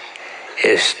released,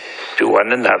 is to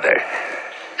one another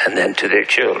and then to their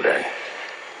children.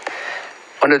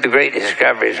 One of the great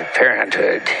discoveries of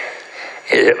parenthood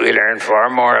is that we learn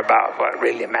far more about what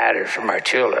really matters from our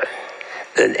children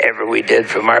than ever we did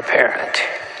from our parents.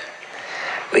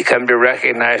 We come to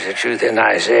recognize the truth in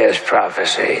Isaiah's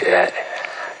prophecy that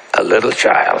a little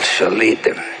child shall lead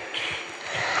them.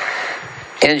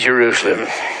 In Jerusalem,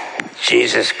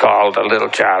 Jesus called a little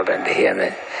child unto him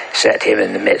and set him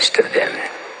in the midst of them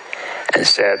and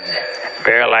said,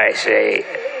 Verily I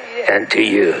say unto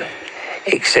you,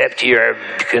 except ye are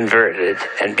converted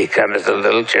and become as the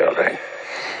little children,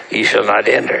 ye shall not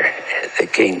enter the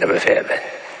kingdom of heaven.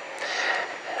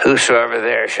 Whosoever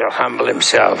there shall humble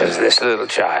himself as this little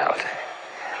child,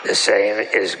 the same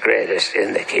is greatest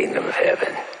in the kingdom of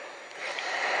heaven.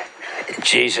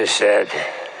 Jesus said,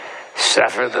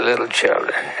 Suffer the little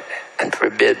children and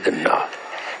forbid them not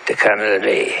to come unto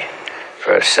me,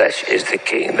 for such is the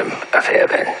kingdom of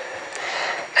heaven.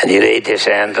 And he laid his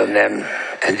hand on them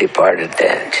and departed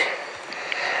thence.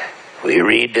 We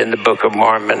read in the Book of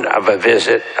Mormon of a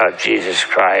visit of Jesus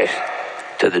Christ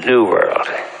to the New World.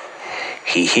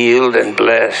 He healed and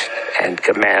blessed and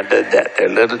commanded that their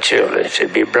little children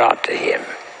should be brought to him.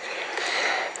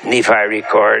 Nephi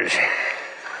records,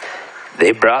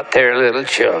 they brought their little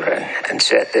children and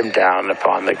set them down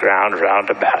upon the ground round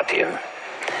about him.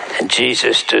 And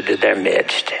Jesus stood in their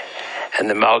midst, and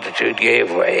the multitude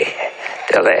gave way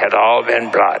till they had all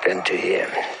been brought unto him.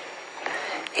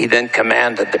 He then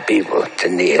commanded the people to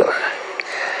kneel.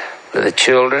 With the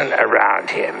children around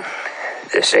him,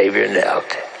 the Savior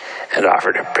knelt and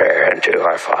offered a prayer unto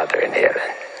our Father in heaven.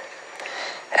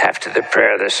 After the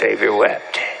prayer, the Savior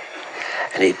wept,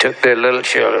 and he took their little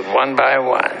children one by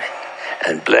one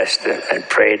and blessed them and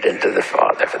prayed unto the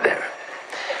Father for them.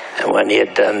 And when he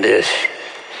had done this,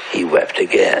 he wept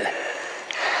again.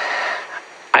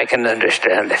 I can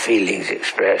understand the feelings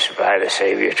expressed by the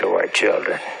Savior toward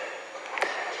children.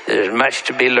 There's much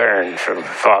to be learned from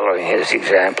following his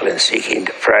example and seeking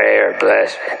to pray or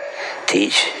bless and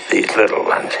teach these little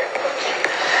ones.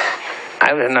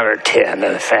 I was number 10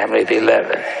 in a family of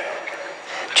 11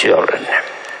 children.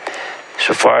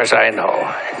 So far as I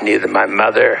know, neither my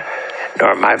mother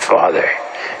nor my father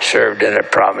served in a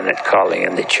prominent calling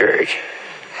in the church.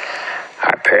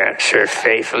 Our parents served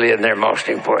faithfully in their most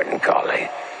important calling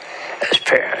as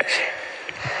parents.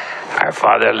 Our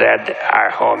father led our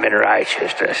home in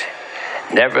righteousness,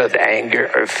 never with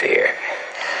anger or fear.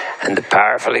 And the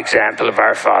powerful example of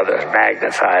our father is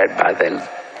magnified by the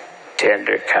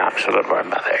tender counsel of our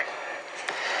mother.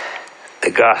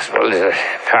 The gospel is a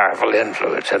powerful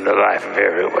influence in the life of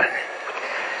everyone,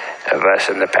 of us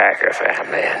in the Packer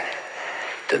family, and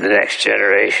to the next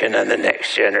generation and the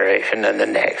next generation and the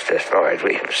next, as far as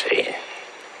we have seen.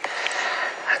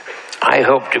 I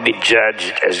hope to be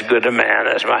judged as good a man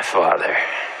as my father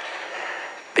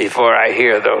before I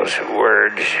hear those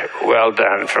words, well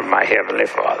done, from my heavenly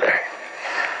Father.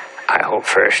 I hope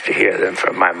first to hear them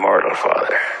from my mortal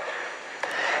father.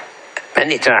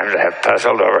 Many times I have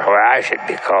puzzled over why I should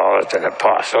be called as an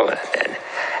apostle and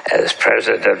as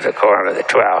president of the Quorum of the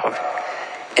 12,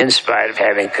 in spite of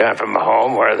having come from a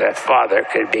home where the father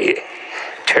could be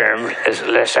termed as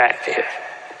less active.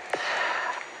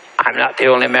 I'm not the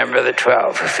only member of the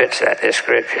 12 who fits that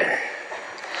description.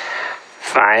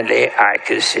 Finally, I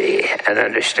could see and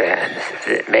understand that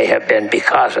it may have been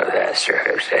because of that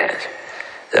circumstance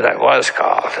that I was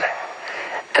called,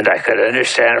 and I could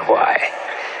understand why.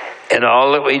 In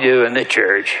all that we do in the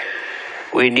church,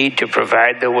 we need to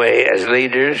provide the way as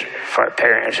leaders for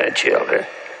parents and children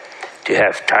to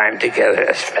have time together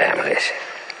as families.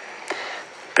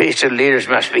 Priesthood leaders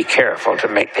must be careful to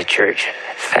make the church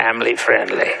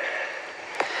family-friendly.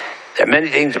 There are many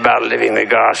things about living the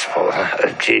gospel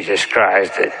of Jesus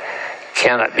Christ that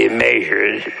cannot be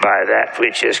measured by that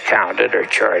which is counted or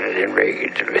charted in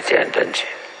regular attendance.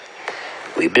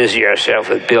 We busy ourselves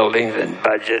with buildings and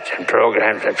budgets and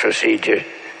programs and procedures.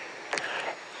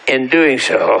 In doing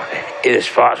so, it is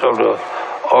possible to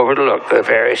overlook the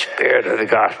very spirit of the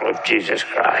gospel of Jesus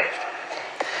Christ.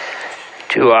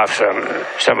 Too often,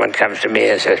 someone comes to me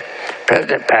and says,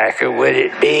 President Packer,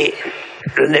 wouldn't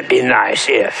it be nice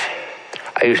if?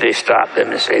 I usually stop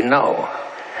them and say no,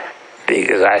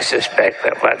 because I suspect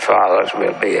that what follows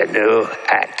will be a new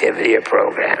activity or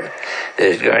program that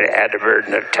is going to add a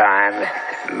burden of time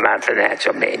and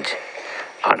financial means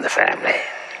on the family.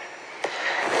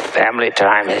 Family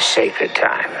time is sacred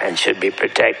time and should be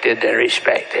protected and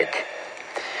respected.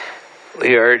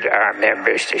 We urge our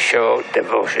members to show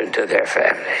devotion to their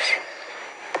families.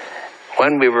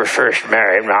 When we were first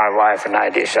married, my wife and I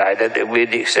decided that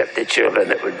we'd accept the children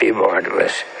that would be born to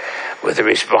us with the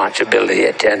responsibility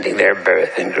of attending their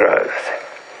birth and growth.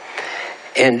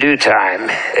 In due time,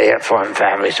 they have formed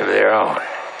families of their own.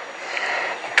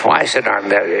 Twice in our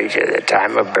marriage, at the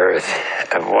time of birth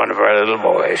of one of our little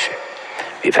boys,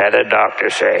 we've had a doctor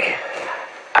say,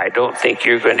 I don't think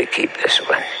you're going to keep this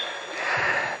one.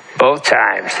 Both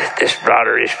times, this brought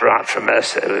a response from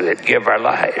us that we would give our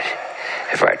lives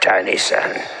if our tiny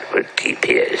son would keep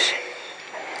his.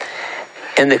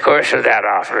 In the course of that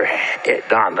offer, it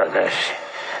dawned on us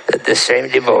that this same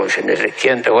devotion is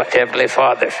akin to what Heavenly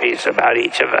Father feels about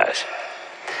each of us.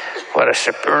 What a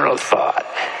supernal thought.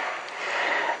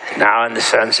 Now in the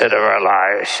sunset of our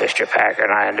lives, Sister Packer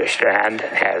and I understand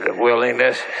and have the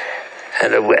willingness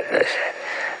and the witness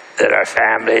that our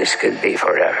families can be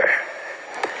forever.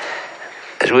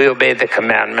 As we obey the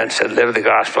commandments and live the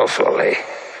gospel fully,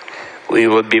 we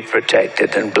will be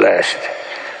protected and blessed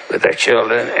with our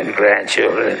children and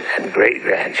grandchildren and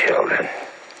great-grandchildren.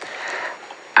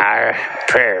 Our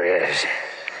prayer is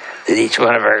that each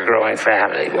one of our growing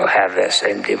family will have that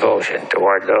same devotion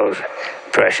toward those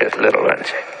precious little ones.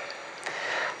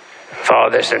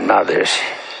 Fathers and mothers,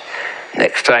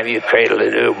 next time you cradle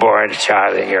a newborn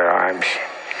child in your arms,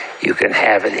 you can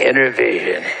have an inner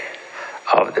vision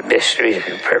of the mysteries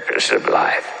and purpose of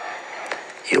life.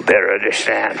 You'll better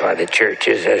understand why the church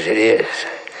is as it is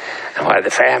and why the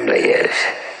family is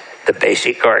the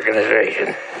basic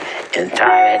organization in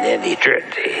time and in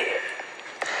eternity.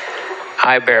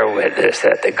 I bear witness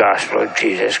that the gospel of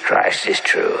Jesus Christ is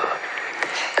true,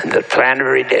 and the plan of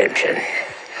redemption,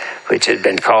 which has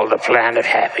been called the plan of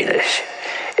happiness,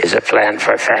 is a plan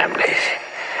for families.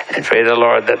 And pray the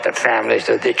Lord that the families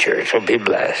of the church will be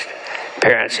blessed,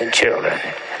 parents and children,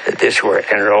 that this work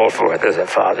can roll forth as the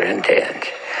Father intends,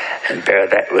 and bear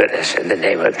that witness in the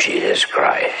name of Jesus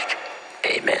Christ.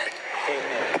 Amen.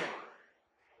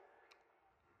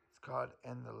 God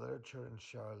and the little children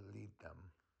shall lead them.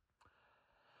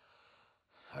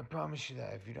 I promise you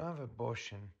that if you don't have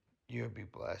abortion, you'll be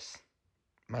blessed.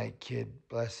 My kid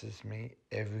blesses me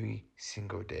every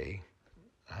single day.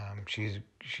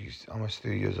 She's almost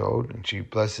 3 years old, and she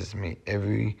blesses me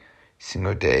every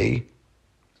single day.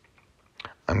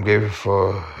 I'm grateful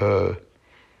for her.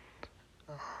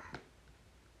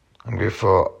 I'm grateful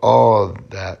for all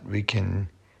that we can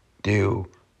do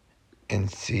and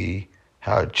see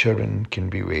how children can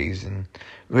be raised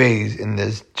in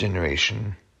this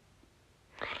generation.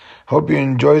 Hope you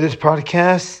enjoy this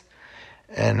podcast,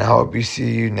 and I hope we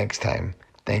see you next time.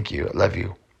 Thank you. I love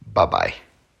you. Bye-bye.